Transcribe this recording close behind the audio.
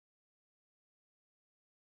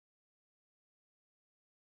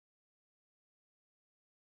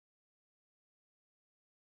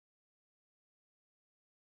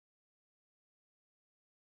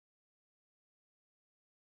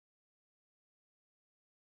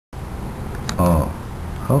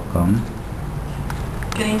How come?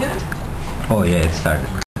 Can you do it? Oh yeah, it started.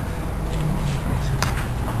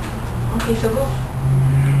 Okay, so go.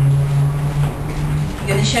 I'm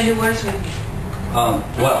gonna share the words with me.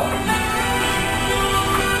 Well.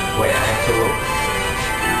 Wait, I have to look.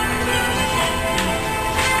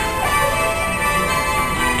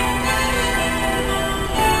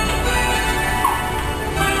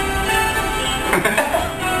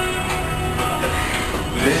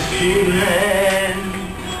 Destiné,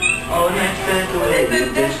 on était tous les deux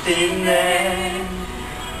destinés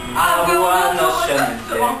à voir nos chemins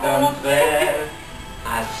se rencontrer, à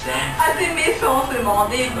s'aimer sans se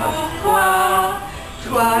demander pourquoi,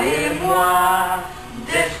 toi et moi,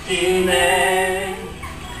 destinés,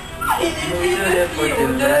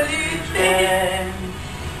 inutile de lutter,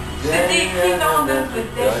 c'est écrit dans notre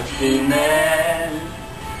destinée.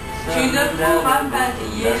 Tu ne pourras pas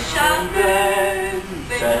y échapper,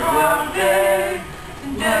 c'est joie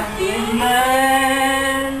destinée.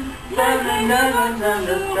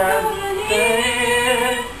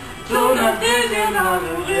 Tout notre désir dans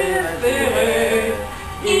le réespérer,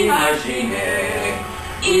 imaginer,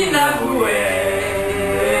 inavouer.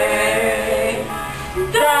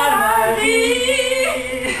 Dans ma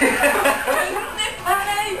vie, c'est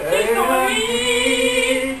pareil qui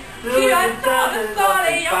t'ennuie. Tu attends le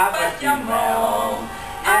soleil impatiemment,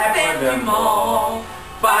 éperdument,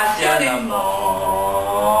 passionnément.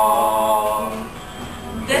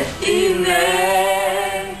 Destiné,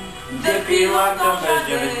 depuis longtemps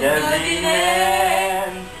je le devinais,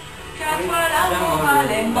 qu'un fois l'amour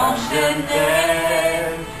allait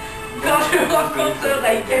m'enchaîner. Quand je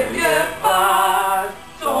rencontrerai quelque part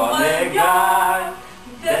ton regard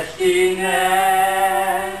destiné.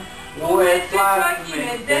 Où es-toi qui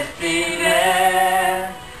m'est destiné?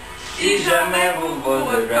 Si jamais vous vous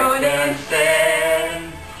reconnaissez,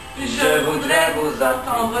 je voudrais vous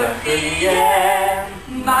entendre crier,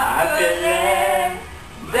 m'appeler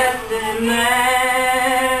destiné.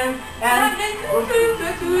 Malgré tout, je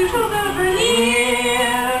veux toujours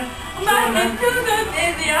revenir, malgré tout, je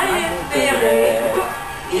désire espérer,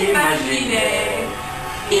 imaginer,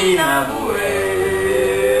 inavouer.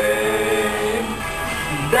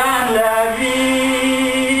 Dans la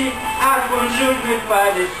vie, à conjuguer pas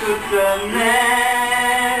de toute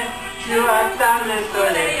l'année, tu attends le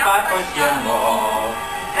soleil patiemment,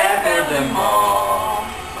 éperdument,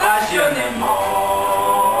 passionnément.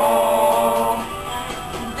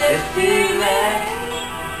 Destiné.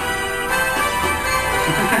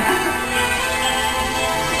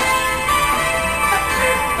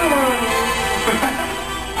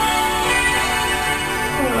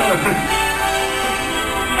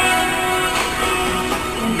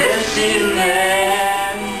 Destiné,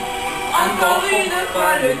 encore une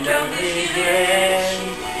fois le cœur déchiré.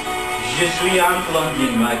 Je suis enclenché,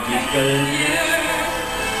 m'a quitté le lieu.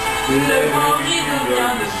 Le vent qui nous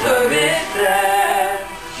vient de se baisser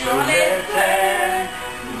sur les terres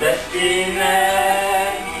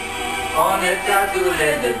destinées. On est à tous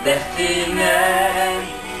les deux destinés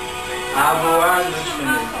à voir le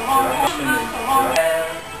chemin se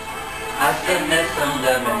faire, à s'aimer sans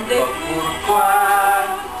demander pourquoi,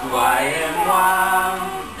 toi et moi.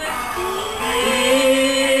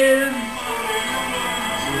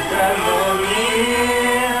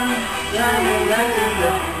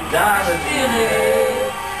 Dans le dîner,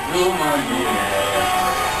 nous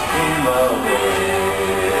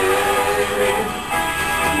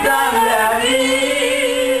dans la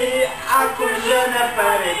vie, à coup je n'ai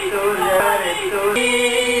pas tout,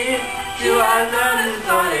 tu attends le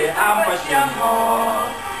soleil impatiemment,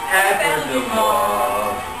 éperdument,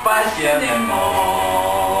 passionnément.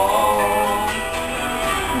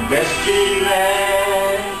 Destiné,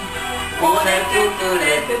 on est tous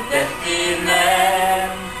les deux destinés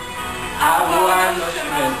à voir nos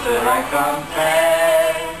chemins se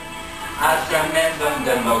rencontrer, à sa maison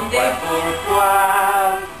demander pourquoi,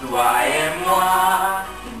 toi et moi,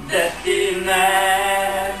 destinés,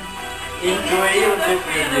 inclure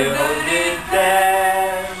depuis le haut du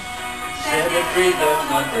terre, c'est depuis de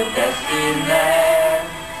notre destinée,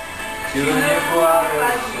 tu ne pourras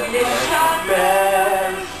pas y échapper,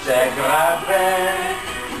 c'est gravé,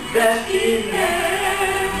 destiné,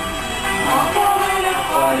 encore une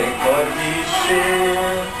fois les corriger,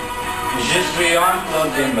 je suis en train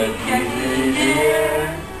de me dire.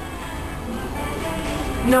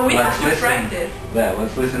 No, we Let's have to listen. practice. Yeah,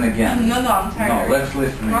 let's listen again. No, I'm tired. No, let's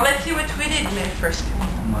listen. Well, let's see what we did first.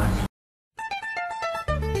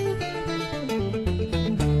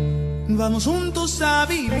 Vamos juntos a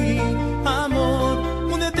vivir, amor,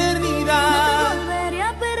 una eternidad.